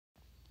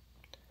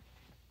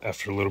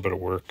after a little bit of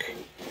work,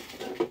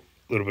 a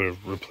little bit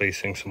of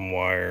replacing some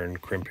wire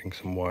and crimping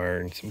some wire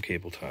and some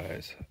cable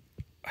ties,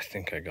 I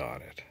think I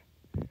got it.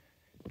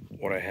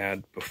 What I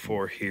had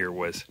before here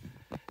was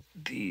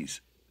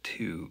these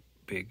two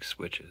big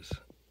switches.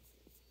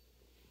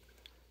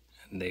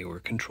 And they were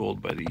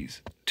controlled by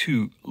these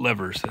two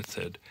levers that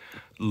said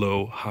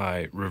low,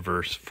 high,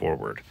 reverse,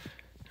 forward.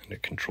 And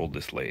it controlled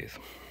this lathe.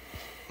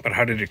 But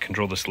how did it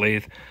control this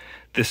lathe?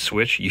 This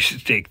switch used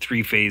to take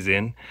 3-phase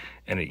in,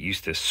 and it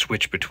used to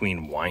switch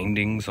between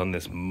windings on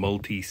this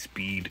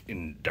multi-speed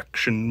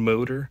induction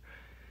motor.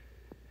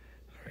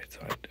 All right, so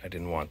I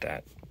didn't want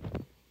that.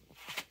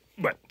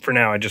 But for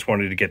now, I just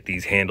wanted to get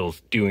these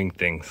handles doing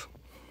things.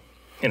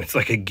 And it's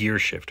like a gear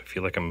shift. I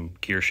feel like I'm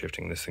gear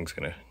shifting. This thing's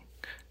gonna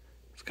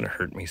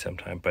hurt me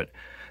sometime. But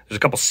there's a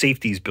couple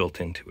safeties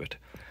built into it.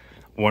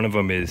 One of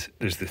them is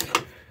there's this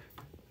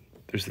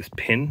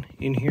pin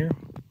in here.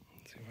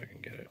 Let's see if I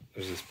can get it.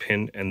 There's this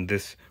pin, and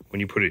this, when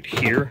you put it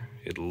here,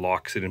 it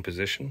locks it in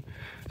position.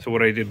 So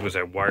what I did was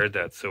I wired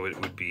that so it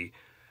would be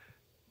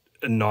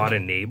not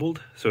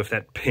enabled. So if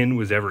that pin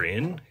was ever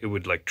in, it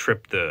would like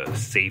trip the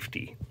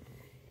safety.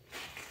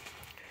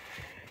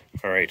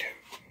 All right,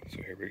 so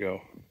here we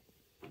go.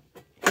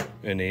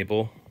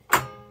 Enable,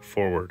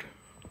 forward.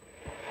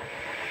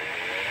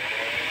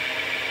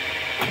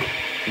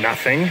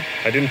 Nothing.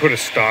 I didn't put a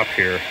stop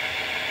here.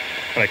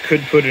 And I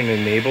could put an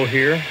enable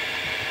here.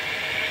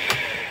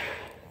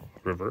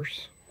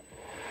 Reverse.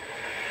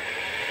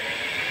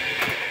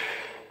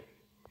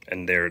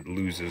 And there it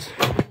loses.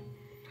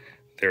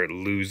 There it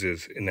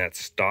loses in that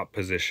stop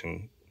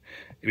position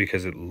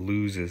because it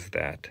loses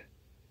that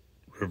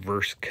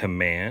reverse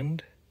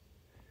command.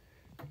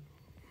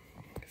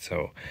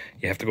 So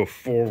you have to go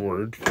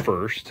forward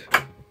first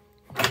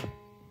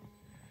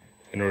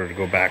in order to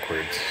go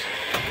backwards.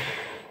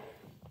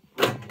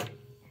 I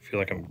feel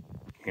like I'm,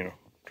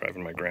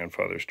 driving my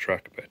grandfather's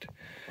truck, but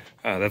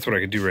that's what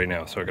I could do right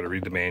now. So I got to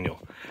read the manual.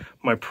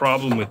 My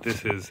problem with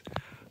this is,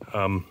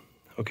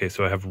 okay,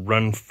 so I have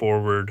run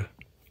forward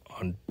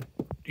on,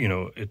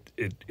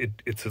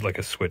 it's like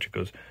a switch. It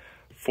goes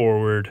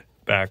forward,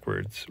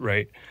 backwards,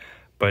 right?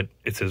 But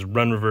it says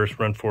run reverse,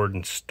 run forward,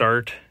 and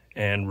start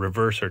and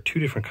reverse are two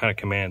different kind of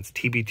commands,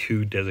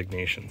 TB2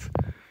 designations.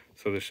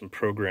 So there's some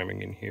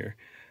programming in here.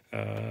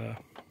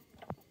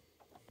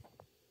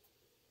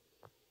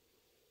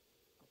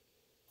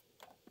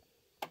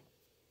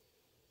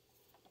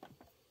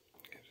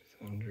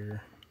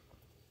 Under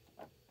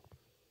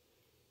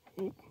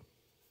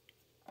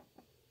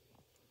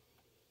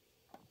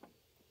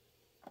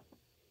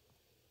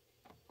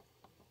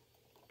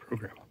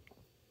program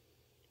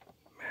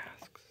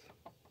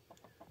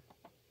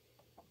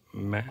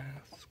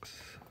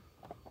masks.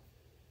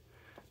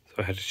 So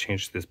I had to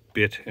change this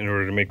bit in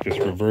order to make this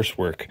reverse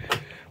work.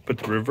 But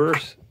the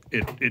reverse,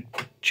 it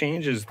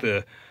changes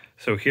the,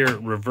 so here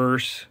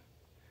reverse,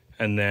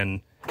 and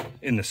then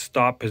in the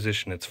stop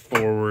position it's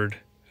forward,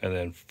 and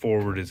then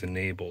forward is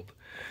enabled.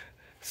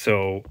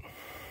 So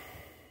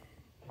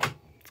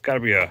it's got to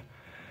be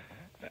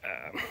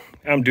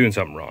I'm doing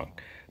something wrong.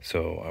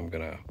 So I'm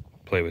going to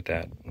play with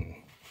that and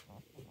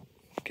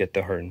get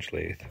the Hardinge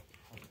lathe.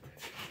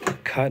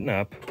 Cutting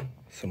up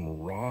some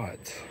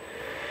rods.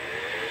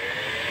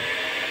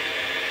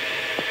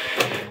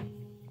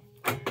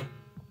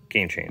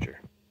 Game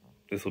changer.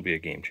 This will be a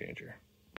game changer.